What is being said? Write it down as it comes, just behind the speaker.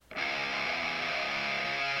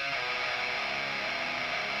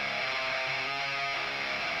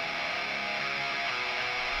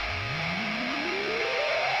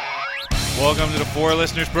Welcome to the Four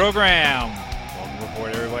Listeners Program. Welcome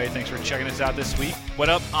aboard, everybody. Thanks for checking us out this week. What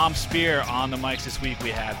up? I'm Spear. On the mics this week, we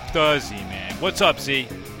have the Z-Man. What's up, Z?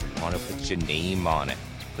 Want to put your name on it.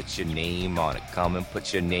 Put your name on it. Come and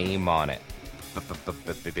put your name on it.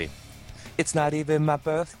 It's not even my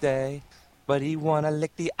birthday, but he wanna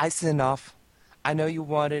lick the icing off. I know you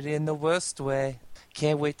want it in the worst way.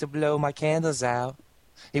 Can't wait to blow my candles out.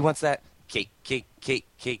 He wants that cake, cake, cake,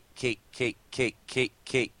 cake, cake, cake, cake, cake,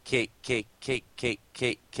 cake, cake, cake, cake, cake,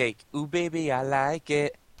 cake, cake. Ooh, baby, I like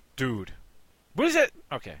it. Dude. What is it?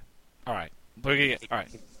 Okay. All right. All right.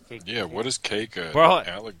 Yeah, what is cake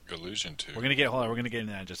allusion to? We're going to get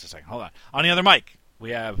into that in just a second. Hold on. On the other mic,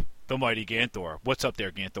 we have the mighty Ganthor. What's up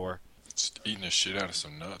there, Ganthor? It's eating the shit out of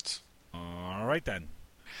some nuts. All right, then.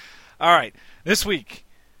 All right. This week,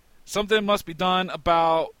 something must be done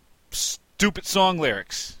about stupid song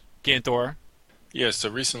lyrics. Ganthor. Yeah, so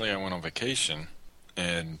recently I went on vacation,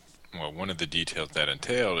 and, well, one of the details that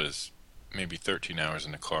entailed is maybe 13 hours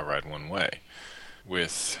in the car ride one way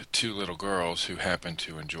with two little girls who happened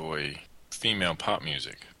to enjoy female pop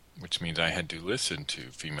music, which means I had to listen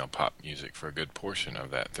to female pop music for a good portion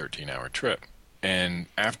of that 13-hour trip. And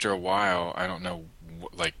after a while, I don't know,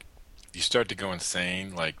 like, you start to go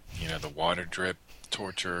insane, like, you know, the water drip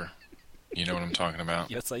torture, you know what I'm talking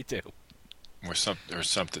about? Yes, I do. Or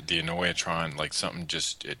something, the Annoyatron, like something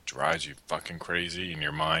just, it drives you fucking crazy and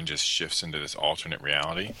your mind just shifts into this alternate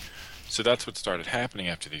reality. So that's what started happening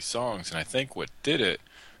after these songs, and I think what did it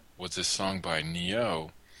was this song by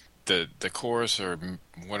Neo. The chorus, or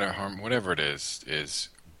whatever it is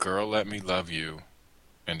 "Girl, let me love you,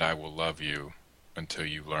 and I will love you until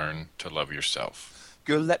you learn to love yourself."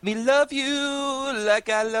 Girl, let me love you like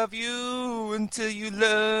I love you until you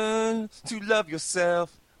learn to love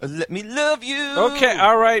yourself. Let me love you. Okay,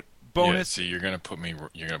 all right. Bonus. Yeah, see, you're gonna put me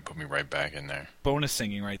right back in there. Bonus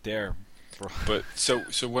singing right there. But so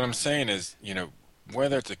what I'm saying is, you know,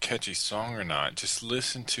 whether it's a catchy song or not, just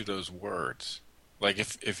listen to those words. Like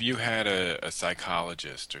if you had a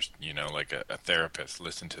psychologist or, you know, like a therapist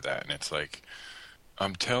listen to that, and it's like,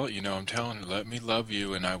 I'm telling, let me love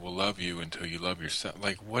you and I will love you until you love yourself.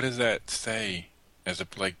 Like, what does that say?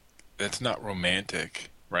 That's not romantic,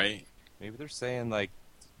 right? Maybe they're saying, like,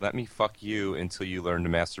 let me fuck you until you learn to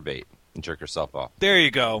masturbate and jerk yourself off. There you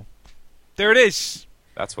go. There it is.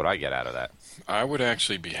 That's what I get out of that. I would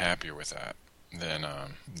actually be happier with that than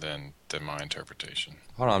my interpretation.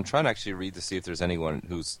 Hold on, I'm trying to actually read to see if there's anyone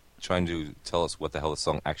who's trying to tell us what the hell the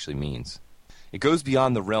song actually means. It goes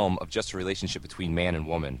beyond the realm of just a relationship between man and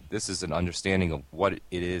woman. This is an understanding of what it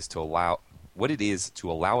is to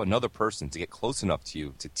allow another person to get close enough to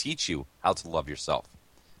you to teach you how to love yourself.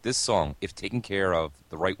 This song, if taken care of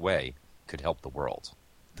the right way, could help the world.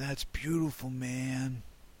 That's beautiful, man.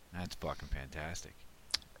 That's fucking fantastic.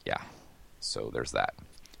 Yeah. So there's that.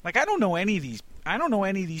 Like, I don't know any of these people. I don't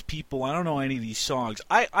know any of these songs.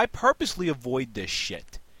 I purposely avoid this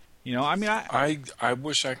shit. You know, I mean, I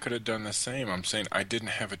wish I could have done the same. I'm saying I didn't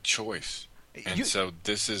have a choice. And so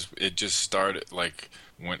it just started, like,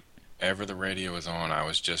 whenever the radio was on, I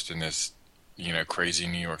was just in this, you know, crazy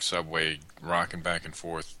New York subway, rocking back and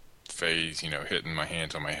forth phase, you know, hitting my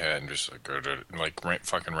hands on my head and just like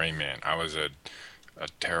fucking Rain Man. I was a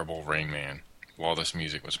terrible Rain Man while this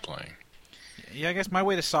music was playing. Yeah, I guess my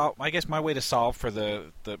way to solve for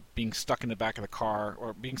the being stuck in the back of the car,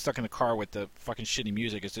 or being stuck in the car with the fucking shitty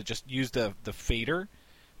music, is to just use the fader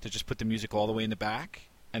to just put the music all the way in the back,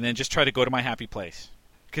 and then just try to go to my happy place.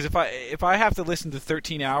 Because if I have to listen to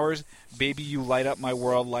 13 hours, baby, you light up my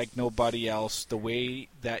world like nobody else. The way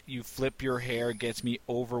that you flip your hair gets me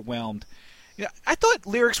overwhelmed. Yeah, I thought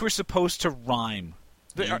lyrics were supposed to rhyme.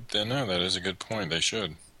 No, that is a good point. They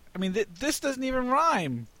should. I mean, this doesn't even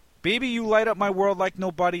rhyme. Baby, you light up my world like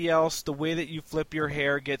nobody else. The way that you flip your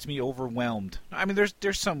hair gets me overwhelmed. I mean,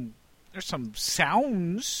 there's some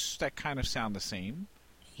sounds that kind of sound the same.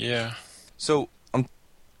 Yeah. So I'm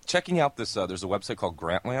checking out this. There's a website called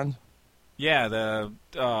Grantland. Yeah,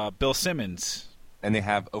 the Bill Simmons. And they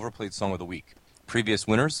have overplayed song of the week. Previous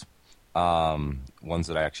winners, ones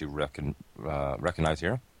that I actually recognize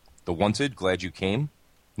here. The Wanted, Glad You Came.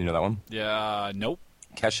 You know that one? Yeah, nope.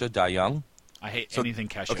 Kesha, Die Young. I hate anything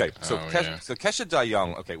Kesha. Okay, so yeah. So Kesha, Die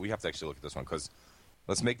Young. Okay, we have to actually look at this one because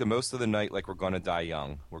let's make the most of the night like we're going to die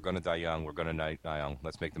young. We're going to die young. We're going to die young.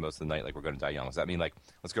 Let's make the most of the night like we're going to die young. Does that mean, like,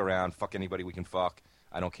 let's go around, fuck anybody we can fuck?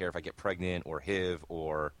 I don't care if I get pregnant or HIV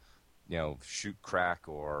or, you know, shoot crack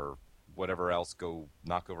or whatever else, go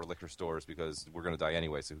knock over liquor stores because we're going to die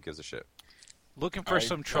anyway, so who gives a shit? Looking for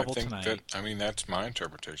some trouble I think tonight. That's my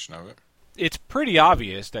interpretation of it. It's pretty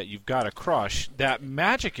obvious that you've got a crush. That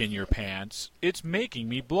magic in your pants, it's making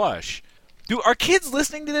me blush. Are kids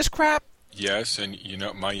listening to this crap? Yes, and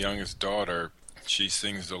my youngest daughter, she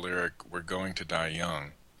sings the lyric, "We're going to die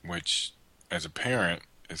young," which, as a parent,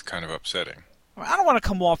 is kind of upsetting. I don't want to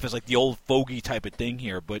come off as like the old fogey type of thing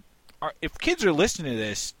here, but if kids are listening to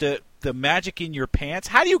this, the magic in your pants,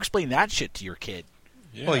 how do you explain that shit to your kid?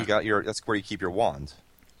 Yeah. Well, that's where you keep your wand.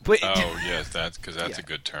 But, oh, yes, that's a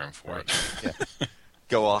good term for it. Yeah.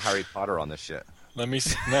 Go all Harry Potter on this shit. Let me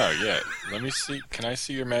see. No, yeah. Let me see. Can I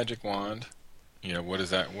see your magic wand? What is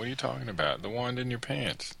that? What are you talking about? The wand in your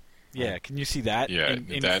pants. Yeah, can you see that? Yeah,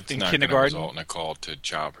 that's in not going to kindergarten. result in a call to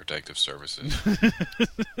Child Protective Services.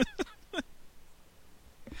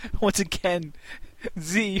 Once again,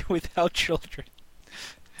 Z without children.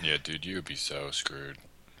 Yeah, dude, you would be so screwed.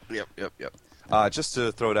 Yep. Just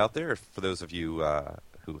to throw it out there, for those of you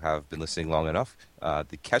who have been listening long enough,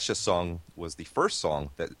 the Kesha song was the first song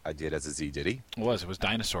that I did as a Z Diddy. It was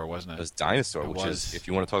Dinosaur, wasn't it? It was Dinosaur, which is, if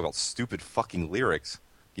you want to talk about stupid fucking lyrics,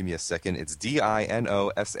 give me a second. It's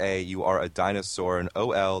DINOSA, you are a dinosaur, and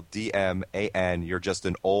OLDMAN, you're just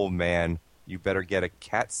an old man. You better get a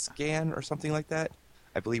CAT scan or something like that.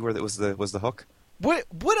 I believe where that was the hook. What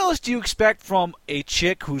else do you expect from a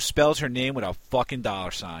chick who spells her name with a fucking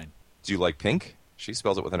 $sign? Do you like Pink? She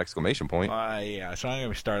spells it with an exclamation point. Yeah, so I'm going to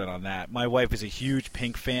be started on that. My wife is a huge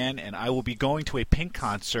Pink fan, and I will be going to a Pink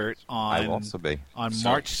concert on I will also be. On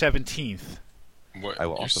March 17th. What, I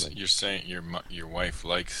will also be. You're saying your wife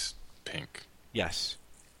likes Pink? Yes.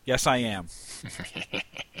 Yes, I am.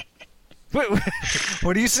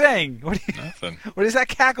 What are you saying? Nothing. What is that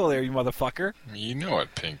cackle there, you motherfucker? You know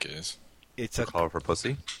what Pink is. It's a Call her for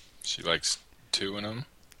pussy. She likes two in them.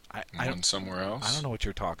 One somewhere else. I don't know what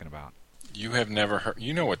you're talking about. You have never heard.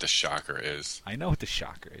 You know what the shocker is. I know what the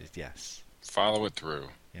shocker is. Yes. Follow it through.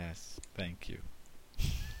 Yes. Thank you.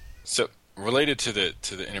 So related to the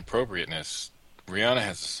inappropriateness, Rihanna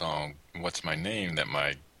has a song, "What's My Name," that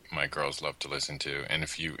my girls love to listen to, and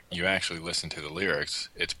if you actually listen to the lyrics,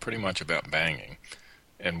 it's pretty much about banging.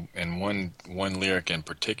 And one lyric in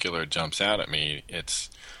particular jumps out at me. It's,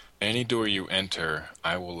 "Any door you enter,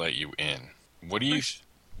 I will let you in." What do you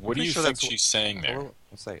think she's saying there?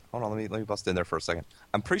 Hold on, let me bust in there for a second.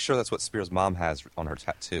 I'm pretty sure that's what Spears' mom has on her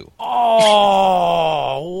tattoo.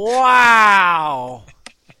 Oh, wow.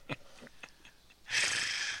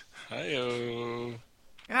 Hi-yo.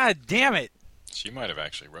 God damn it. She might have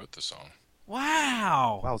actually wrote the song.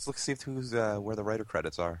 Wow. Wow, let's see who's where the writer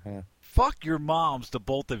credits are. Yeah. Fuck your moms, the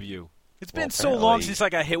both of you. It's been so apparently- long since I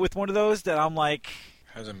got hit with one of those that I'm like...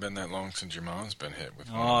 Hasn't been that long since your mom's been hit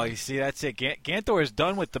with one. Oh, you see, that's it. Ganthor is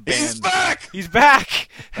done with the band. He's back! He's back!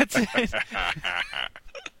 That's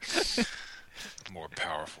it. More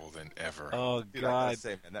powerful than ever. Oh, Dude, I gotta God.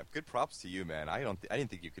 say, man, good props to you, man. I didn't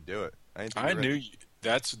think you could do it. I knew you,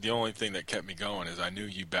 that's the only thing that kept me going, is I knew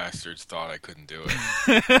you bastards thought I couldn't do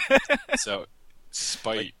it. So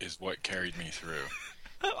spite is what carried me through.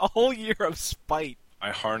 A whole year of spite. I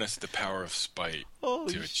harnessed the power of spite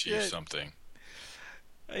Holy to achieve shit. something.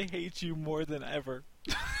 I hate you more than ever.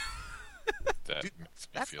 That Dude, makes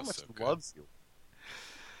me that's feel how much so he good. loves you.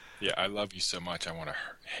 Yeah, I love you so much I want to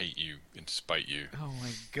hate you and spite you Oh,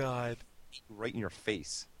 my God. Right in your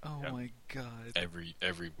face. Oh, Yeah. my God.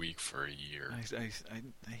 every week for a year.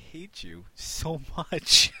 I hate you so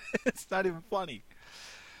much. It's not even funny.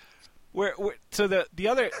 So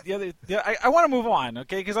I want to move on,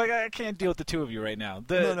 okay? Because I can't deal with the two of you right now.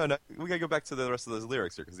 No. We gotta go back to the rest of those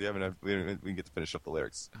lyrics here because we can get to finish up the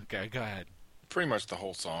lyrics. Okay, go ahead. Pretty much the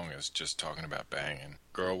whole song is just talking about banging.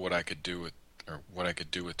 Girl, what I could do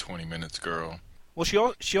with 20 minutes, girl. Well,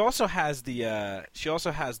 she also has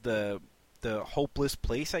the hopeless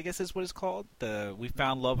place, I guess is what it's called. We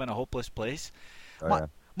found love in a hopeless place. Oh,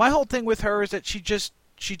 My whole thing with her is that she just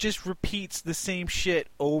repeats the same shit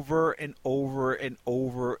over and over and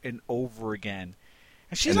over and over again.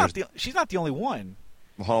 And she's not the only one.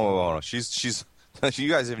 Hold on. She's you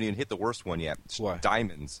guys haven't even hit the worst one yet. What?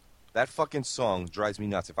 Diamonds. That fucking song drives me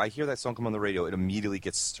nuts. If I hear that song come on the radio, it immediately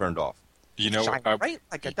gets turned off. You know, Shine bright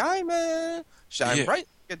like a diamond. Shine bright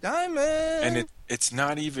like a diamond. And it's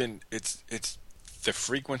not even it's the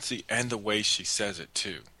frequency and the way she says it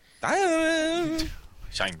too. Diamond.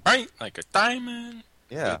 Shine bright like a diamond.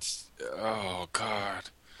 Yeah. Oh God,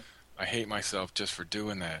 I hate myself just for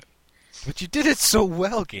doing that. But you did it so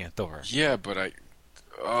well, Ganthor. Yeah, but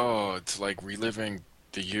it's like reliving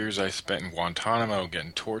the years I spent in Guantanamo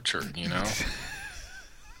getting tortured. You know,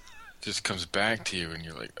 just comes back to you, and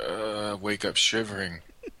you're like, wake up shivering.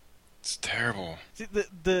 It's terrible. See,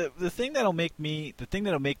 the thing that'll make me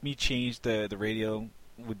change the radio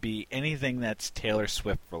would be anything that's Taylor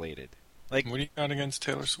Swift related. Like, What do you got against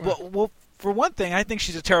Taylor Swift? well, for one thing, I think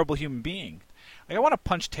she's a terrible human being. Like, I want to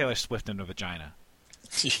punch Taylor Swift in the vagina.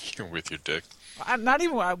 With your dick. Not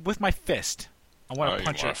even with my fist. I want to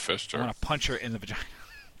punch her. Fist her? I want to punch her in the vagina.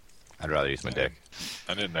 I'd rather use my dick.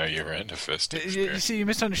 I didn't know you were into fisting. You see, you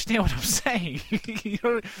misunderstand what I'm saying. you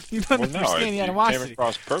don't understand the animosity. It came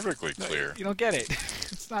across perfectly clear. You don't get it.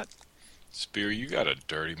 It's not. Spear, you got a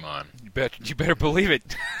dirty mind. You better believe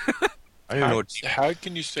it. I don't know. How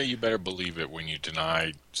can you say you better believe it when you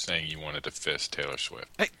deny saying you wanted to fist Taylor Swift?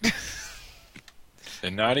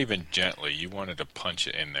 And not even gently. You wanted to punch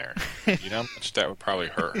it in there. You know how much that would probably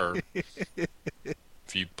hurt her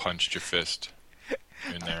if you punched your fist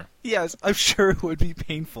in there? Yes, I'm sure it would be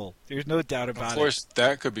painful. There's no doubt about it. Of course,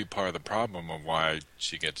 that could be part of the problem of why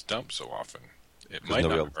she gets dumped so often. It might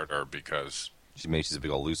not hurt her because... She's a big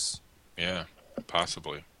old loose. Yeah,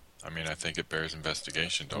 possibly. I mean, I think it bears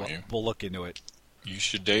investigation, don't you? We'll look into it. You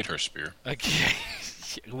should date her, Spear. Okay.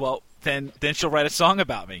 Well, then she'll write a song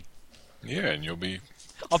about me. Yeah, and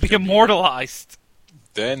I'll be immortalized.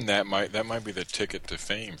 Then that might be the ticket to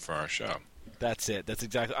fame for our show. That's it. That's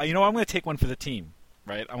exactly. You know, I'm going to take one for the team,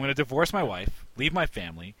 right? I'm going to divorce my wife, leave my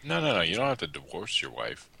family. No. You don't have to divorce your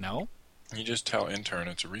wife. No? You just tell intern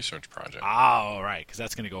it's a research project. Oh, right, because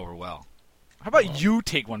that's going to go over well. How about you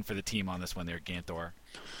take one for the team on this one there, Ganthor?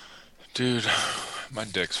 Dude, my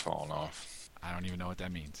dick's falling off. I don't even know what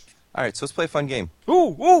that means. All right, so let's play a fun game.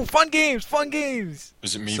 Ooh, fun games.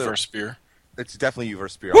 Is it me versus Spear? It's definitely you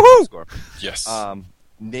versus Spear. Woohoo! Score. Yes.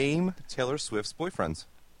 Name Taylor Swift's boyfriends.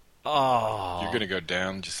 Oh. You're going to go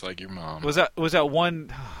down just like your mom. Was that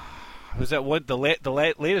one... Was that what the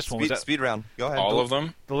latest one? Was that Speed round. Go ahead. All of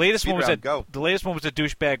them? the latest Speed one? Was round, that go. the latest one was a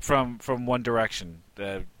douchebag from One Direction,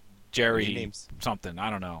 Jerry names. something. I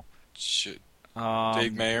don't know. Shit.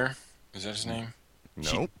 Dave Mayer? Is that his name?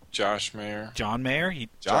 Nope. Josh Mayer? John Mayer?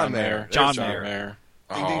 John Mayer. John There's Mayer.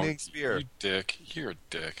 Ding, ding, ding, Spear. You dick. You're a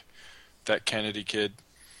dick. That Kennedy kid.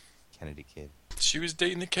 Kennedy kid. She was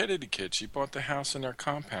dating the Kennedy kid. She bought the house in their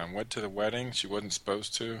compound. Went to the wedding. She wasn't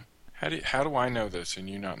supposed to. How do I know this and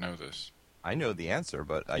you not know this? I know the answer,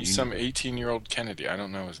 but... He's some 18-year-old Kennedy. I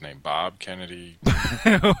don't know his name. Bob Kennedy.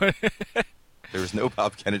 There's no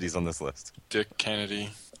Bob Kennedys on this list. Dick Kennedy.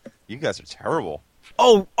 You guys are terrible.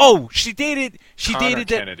 Oh! She dated Connor that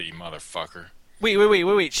Kennedy, motherfucker.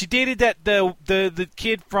 Wait! She dated that the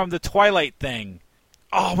kid from the Twilight thing.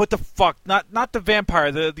 Oh, what the fuck? Not the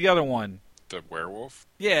vampire, the other one. The werewolf?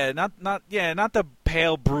 Yeah, not the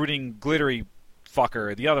pale, brooding, glittery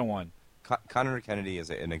fucker. The other one. Connor Kennedy is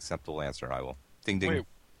an acceptable answer. I will. Ding ding. Wait.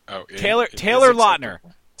 Oh, Taylor is Lautner.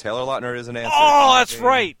 Taylor Lautner is an answer. Oh, that's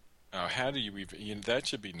right. Oh, how do you even? That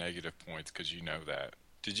should be negative points because you know that.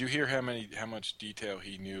 Did you hear how much detail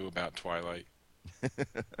he knew about Twilight?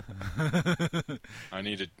 I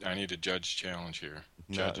need a judge challenge here.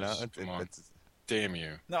 Judges, come on. Damn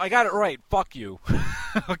you. No, I got it right. Fuck you.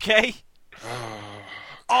 Okay?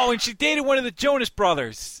 Oh, and she dated one of the Jonas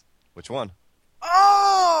Brothers. Which one?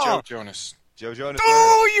 Oh! Joe Jonas. Joe Jonas.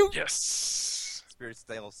 Oh, you... Yes. Spirit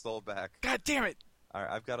stole back. God damn it. All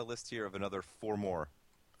right, I've got a list here of another 4 more.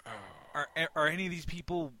 Are any of these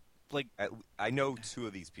people, like... I know 2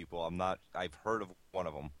 of these people. I've heard of one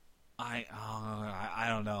of them. I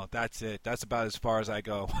don't know. That's it. That's about as far as I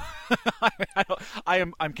go.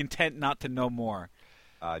 I'm content not to know more.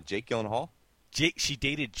 Jake Gyllenhaal. She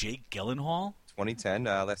dated Jake Gyllenhaal? 2010.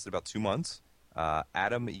 Lasted about 2 months.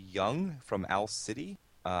 Adam Young from Owl City.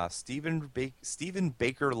 Stephen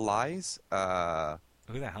Baker Lies.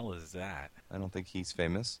 Who the hell is that? I don't think he's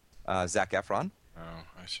famous. Zac Efron. Oh,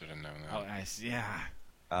 I should have known that. Oh,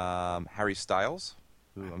 yeah. Harry Styles.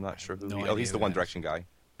 Who I'm not sure who. He's the who One that Direction guy.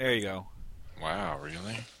 There you go. Wow,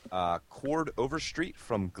 really? Cord Overstreet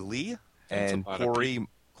from Glee, That's and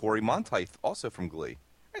Corey Monteith also from Glee.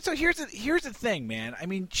 And so here's the thing, man. I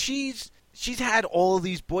mean, she's had all of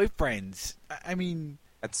these boyfriends. I mean,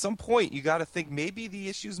 at some point you got to think maybe the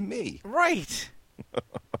issue's me. Right.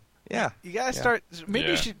 Yeah. You got to start. Maybe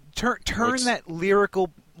you should turn that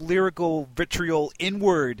lyrical vitriol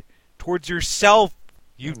inward towards yourself.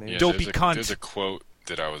 You dopey cunt. There's a quote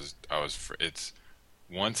that it's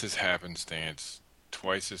once is happenstance,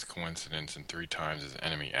 twice is coincidence, and 3 times is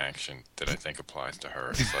enemy action that I think applies to her.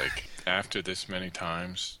 It's like after this many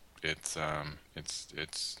times, it's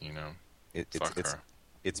you know, fuck her.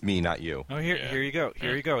 It's me, not you. Oh, here you go.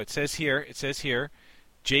 Here you go. It says here,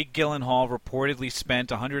 Jake Gyllenhaal reportedly spent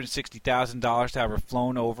 $160,000 to have her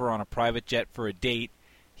flown over on a private jet for a date.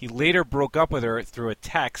 He later broke up with her through a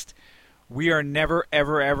text. "We are never,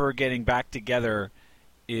 ever, ever getting back together,"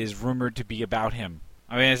 is rumored to be about him.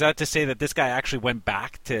 I mean, is that to say that this guy actually went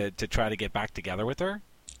back to try to get back together with her?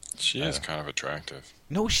 She is kind of attractive.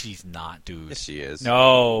 No, she's not, dude. Yes, she is.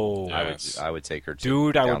 No. Yes. I would take her to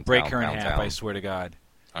Dude, I would break her in downtown. half, I swear to God.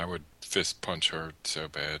 I would fist punch her so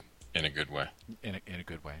bad, in a good way. In a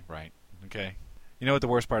good way, right. Okay. You know what the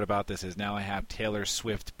worst part about this is? Now I have Taylor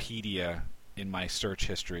Swiftpedia in my search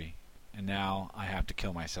history, and now I have to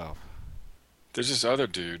kill myself. There's this other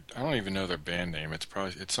dude. I don't even know their band name.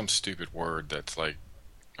 It's some stupid word that's like,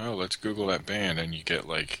 oh, let's Google that band, and you get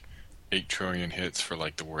like 8 trillion hits for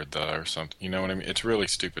like the word "the" or something. You know what I mean? It's a really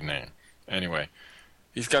stupid name. Anyway,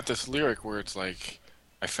 he's got this lyric where it's like,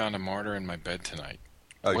 I found a martyr in my bed tonight.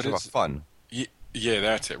 Oh, you're talking about Fun. Yeah,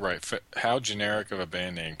 that's it, right. How generic of a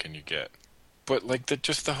band name can you get? But like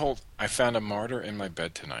just the whole, I found a martyr in my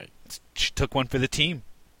bed tonight. She took one for the team.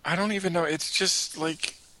 I don't even know. It's just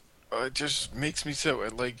like, it just makes me so,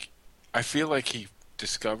 like, I feel like he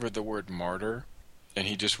discovered the word martyr, and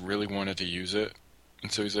he just really wanted to use it.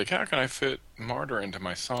 And so he's like, how can I fit martyr into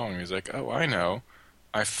my song? And he's like, oh, I know.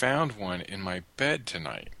 I found one in my bed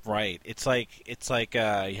tonight. Right. It's like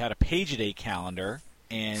you had a page-a-day calendar,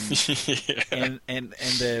 and Yeah. and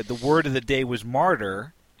the word of the day was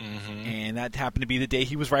martyr, Mm-hmm. and that happened to be the day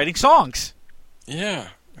he was writing songs. Yeah.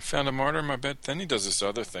 I found a martyr in my bed. Then he does this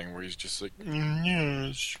other thing where he's just like,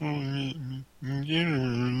 making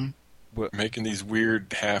these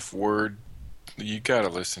weird half-word. You gotta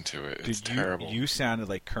listen to it. It's terrible. You sounded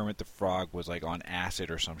like Kermit the Frog was like on acid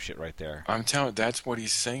or some shit right there. I'm telling you, that's what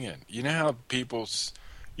he's singing. You know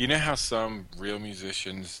how some real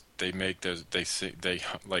musicians, they make those, they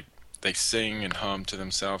sing and hum to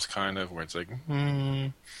themselves, kind of, where it's like,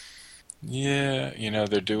 yeah,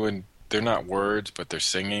 they're not words, but they're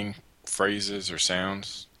singing phrases or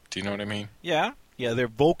sounds. Do you know what I mean? Yeah, they're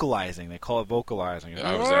vocalizing. They call it vocalizing.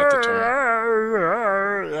 Oh, was that the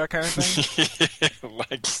term? That kind of thing.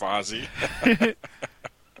 Like Fozzie.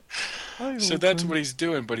 So that's what he's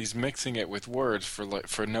doing, but he's mixing it with words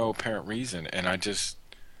for no apparent reason. And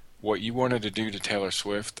what you wanted to do to Taylor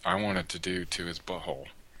Swift, I wanted to do to his butthole.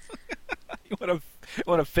 You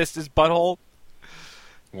want to fist his butthole?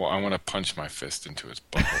 Well, I want to punch my fist into his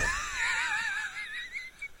butthole.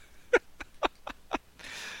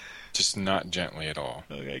 Just not gently at all.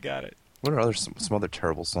 Okay, got it. What are some other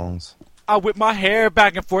terrible songs? I whip my hair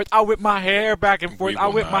back and forth. I whip my hair back and forth. We I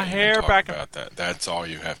will whip not my even hair talk back and about that. That's all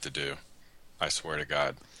you have to do. I swear to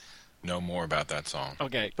God. No more about that song.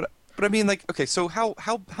 Okay. But I mean, like, okay, so how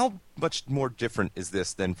much more different is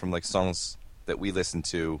this than from like songs that we listened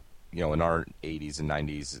to, in our 80s and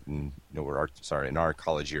 90s, and in our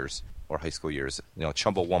college years or high school years,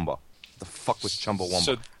 Chumbawamba. The fuck was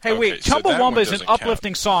Chumbawamba? Hey, wait, Chumbawamba is an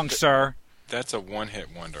uplifting song, sir. That's a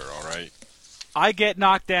one-hit wonder, all right? I get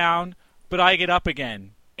knocked down, but I get up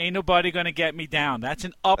again. Ain't nobody gonna get me down. That's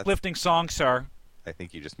an uplifting song, sir. I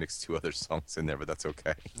think you just mixed 2 other songs in there, but that's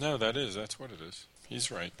okay. No, that's what it is.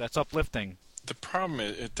 He's right. That's uplifting. The problem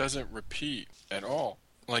is it doesn't repeat at all.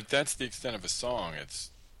 Like, that's the extent of a song.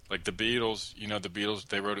 It's like the Beatles, the Beatles,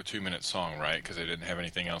 they wrote a 2-minute song, right? Because they didn't have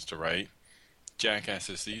anything else to write.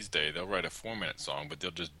 Jackasses these days, they'll write a 4-minute song, but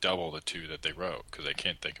they'll just double the 2 that they wrote because they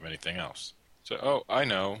can't think of anything else. So, I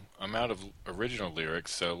know, I'm out of original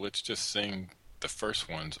lyrics, so let's just sing the first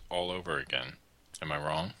ones all over again. Am I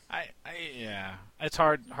wrong? Yeah. It's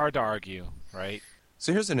hard to argue, right?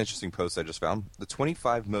 So here's an interesting post I just found. The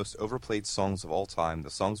 25 most overplayed songs of all time, the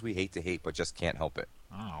songs we hate to hate but just can't help it.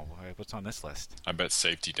 Oh, what's on this list? I bet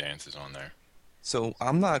Safety Dance is on there. So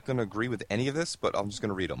I'm not going to agree with any of this, but I'm just going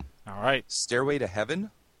to read them. All right. Stairway to Heaven.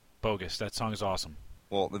 Bogus. That song is awesome.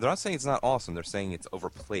 Well, they're not saying it's not awesome. They're saying it's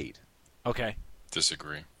overplayed. Okay.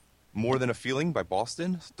 Disagree. More Than a Feeling by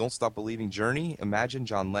Boston. Don't Stop Believing, Journey. Imagine,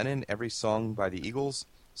 John Lennon. Every Song by the Eagles.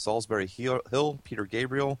 Salisbury Hill, Peter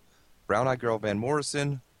Gabriel. Brown Eyed Girl, Van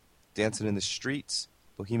Morrison. Dancing in the Streets.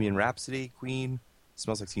 Bohemian Rhapsody, Queen.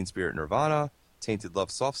 Smells Like Teen Spirit, Nirvana. Tainted Love,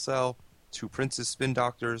 Soft Cell. Two Princes, Spin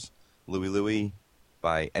Doctors. Louie Louie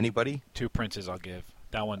by Anybody. 2 Princes I'll give.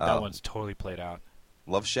 That one's totally played out.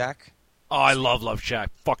 Love Shack. Oh, I love Love Shack.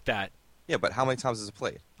 Fuck that. Yeah, but how many times is it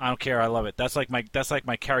played? I don't care. I love it. That's like my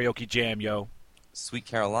karaoke jam, yo. Sweet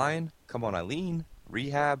Caroline, Come On Eileen,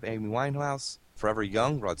 Rehab, Amy Winehouse, Forever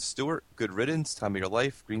Young, Rod Stewart, Good Riddance, Time of Your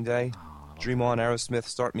Life, Green Day, Dream On, Aerosmith,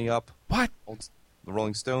 Start Me Up. What? The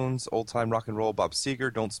Rolling Stones, Old Time Rock and Roll, Bob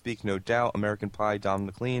Seger, Don't Speak, No Doubt, American Pie, Don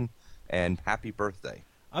McLean, and Happy Birthday.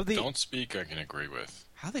 Don't Speak, I can agree with.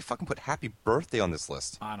 How do they fucking put Happy Birthday on this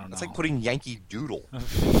list? I don't know. It's like putting Yankee Doodle.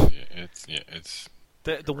 It's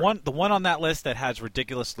the one on that list that has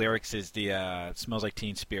ridiculous lyrics is the Smells Like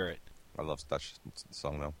Teen Spirit. I love that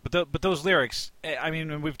song though. But those lyrics, I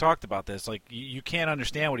mean, we've talked about this. Like you can't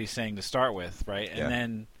understand what he's saying to start with, right? And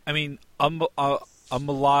then, I mean, a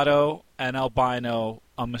mulatto, an albino,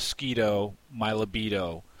 a mosquito, my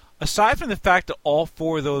libido. Aside from the fact that all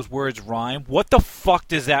four of those words rhyme, what the fuck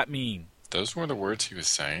does that mean? Those were the words he was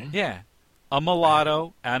saying? Yeah. A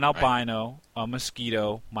mulatto, an albino, a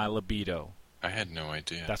mosquito, my libido. I had no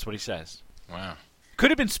idea. That's what he says. Wow.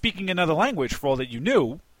 Could have been speaking another language for all that you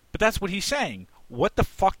knew, but that's what he's saying. What the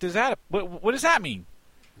fuck does that... What does that mean?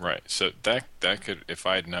 Right. So that could... If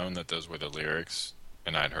I had known that those were the lyrics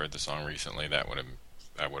and I'd heard the song recently, I would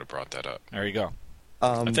have brought that up. There you go.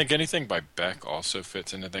 I think anything by Beck also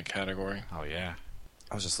fits into that category. Oh, yeah.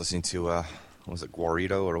 I was just listening to, what was it,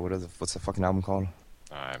 Guarito, or what's the fucking album called?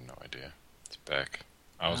 I have no idea. It's Beck.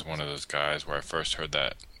 I was one of those guys where I first heard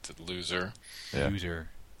that, the Loser. Yeah. Loser.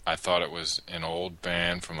 I thought it was an old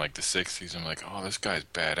band from like the 60s. I'm like, oh, this guy's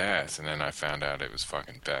badass. And then I found out it was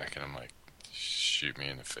fucking Beck. And I'm like, shoot me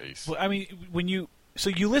in the face. Well, I mean, you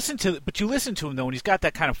listen to him though, and he's got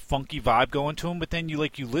that kind of funky vibe going to him. But then you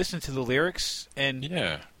listen to the lyrics, and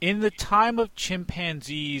Yeah. in the time of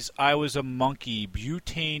chimpanzees, I was a monkey,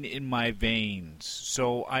 butane in my veins.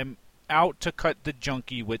 So I'm out to cut the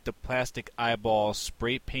junkie with the plastic eyeballs,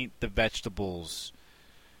 spray paint the vegetables.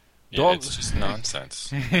 Yeah, it's just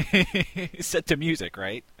nonsense. Set to music,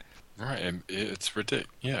 right? Right. It's ridiculous.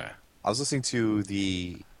 Yeah. I was listening to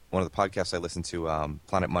one of the podcasts I listened to,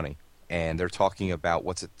 Planet Money, and they're talking about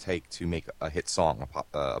what's it take to make a hit song,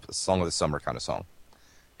 a song of the summer kind of song.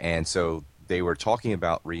 And so they were talking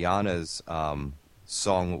about Rihanna's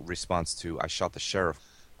song response to "I Shot the Sheriff."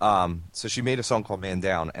 So she made a song called "Man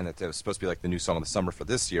Down," and it was supposed to be like the new song of the summer for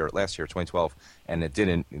last year, 2012, and it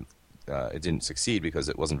didn't succeed because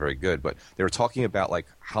it wasn't very good. But they were talking about like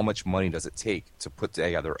how much money does it take to put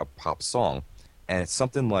together a pop song, and it's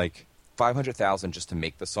something like $500,000 just to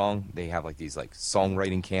make the song. They have like these like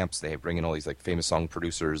songwriting camps. They bring in all these like famous song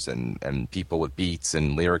producers and people with beats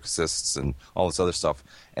and lyricists and all this other stuff,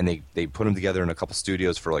 and they put them together in a couple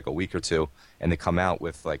studios for like a week or two, and they come out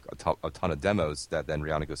with like a ton of demos that then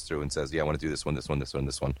Rihanna goes through and says, yeah, I want to do this one, this one, this one,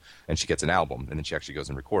 this one, and she gets an album, and then she actually goes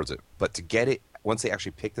and records it. But to get it, once they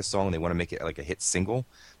actually pick the song and they want to make it like a hit single,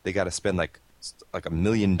 they got to spend like $1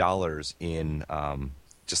 million in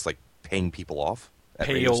just like paying people off at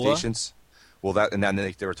radio stations. Well, and then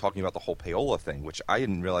they were talking about the whole payola thing, which I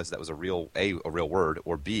didn't realize that was a real word,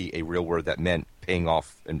 or B, a real word that meant paying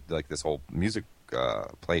off and like this whole music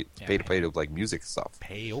pay to play to like music stuff.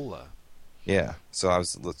 Payola. Yeah. So I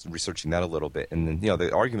was researching that a little bit, and then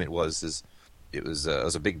the argument was it was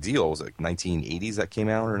a big deal. It was like 1980s that came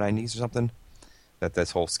out, or 90s or something. That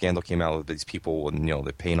this whole scandal came out with these people, and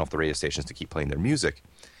they're paying off the radio stations to keep playing their music.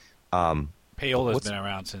 Payola's been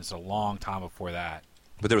around since a long time before that.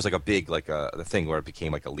 But there was like a big the thing where it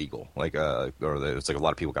became like illegal, or there was like a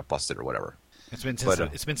lot of people got busted or whatever. It's been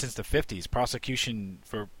since the 50s. Prosecution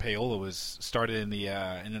for payola was started in the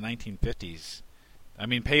 1950s. I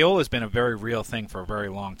mean, payola's been a very real thing for a very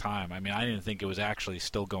long time. I mean, I didn't think it was actually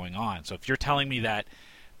still going on. So if you're telling me that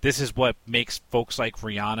this is what makes folks like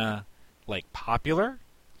Rihanna like popular,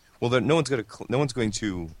 well, no one's going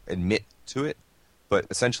to admit to it, but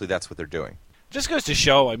essentially that's what they're doing. Just goes to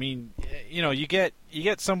show. I mean, you get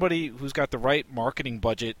somebody who's got the right marketing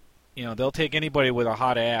budget. They'll take anybody with a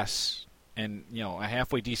hot ass and a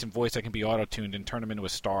halfway decent voice that can be auto-tuned and turn them into a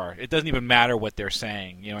star. It doesn't even matter what they're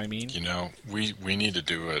saying. You know what I mean? We need to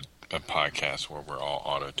do a podcast where we're all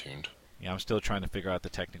auto-tuned. Yeah, I'm still trying to figure out the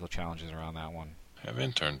technical challenges around that one. Have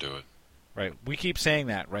Intern do it. Right. We keep saying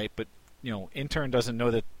that, right? But Intern doesn't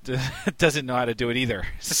know how to do it either.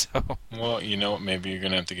 So. Well, you know what? Maybe you're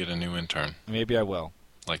gonna have to get a new intern. Maybe I will.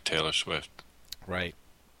 Like Taylor Swift. Right.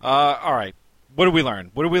 All right. What did we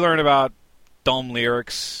learn? What did we learn about dumb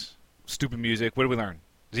lyrics, stupid music? What did we learn?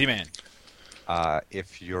 Z-Man.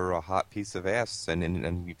 If you're a hot piece of ass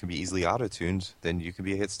and you can be easily auto-tuned, then you can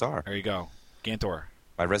be a hit star. There you go. Ganthor.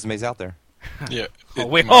 My resume's out there. Yeah.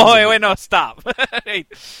 Wait, no, stop.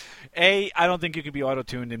 A, I don't think you can be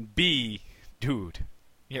auto-tuned, and B, dude,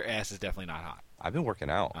 your ass is definitely not hot. I've been working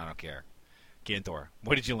out. I don't care. Ganthor,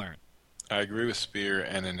 what did you learn? I agree with Spear,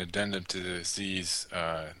 and an addendum to the Z's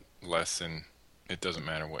lesson, it doesn't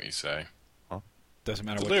matter what you say. Huh? Doesn't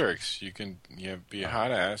matter the what lyrics. You can be a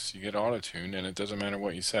hot ass, you get auto-tuned, and it doesn't matter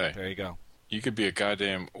what you say. There you go. You could be a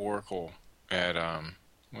goddamn oracle at one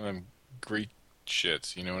of them Greek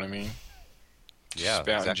shits, you know what I mean? Yeah,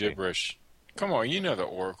 spouting exactly. gibberish. Come on, you know the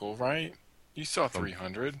Oracle, right? You saw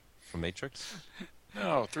 300. From Matrix?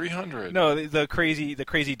 No, 300. No, the crazy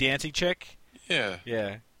dancing chick. Yeah.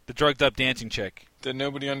 Yeah, the drugged up dancing chick That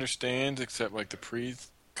nobody understands except like the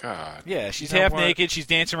God. Yeah, she's You know half what? naked. She's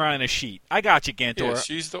dancing around in a sheet. I got you, Ganthor. Yeah,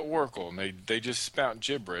 she's the oracle, and they just spout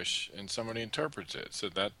gibberish, and somebody interprets it. So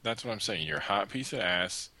that's what I'm saying. You're a hot piece of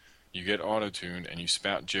ass, you get auto-tuned, and you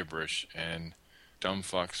spout gibberish, and dumb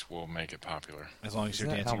fucks will make it popular. As long as Isn't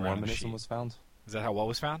you're that dancing how around in a Mormonism sheet. was found? Is that how what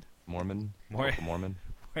was found? Mormon? Mormon.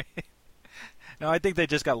 No, I think they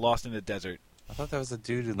just got lost in the desert. I thought that was a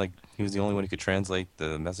dude who, like, he was the only one who could translate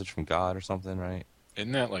the message from God or something, right?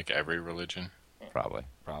 Isn't that like every religion? Probably.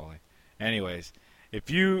 Anyways, if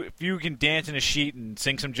you can dance in a sheet and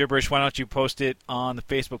sing some gibberish, why don't you post it on the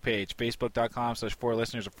Facebook page,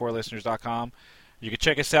 facebook.com/4listeners or 4listeners.com. You can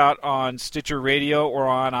check us out on Stitcher Radio or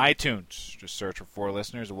on iTunes. Just search for 4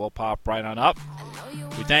 Listeners and we'll pop right on up.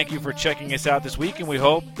 We thank you for checking us out this week, and we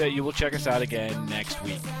hope that you will check us out again next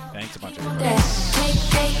week. Thanks a bunch, everybody.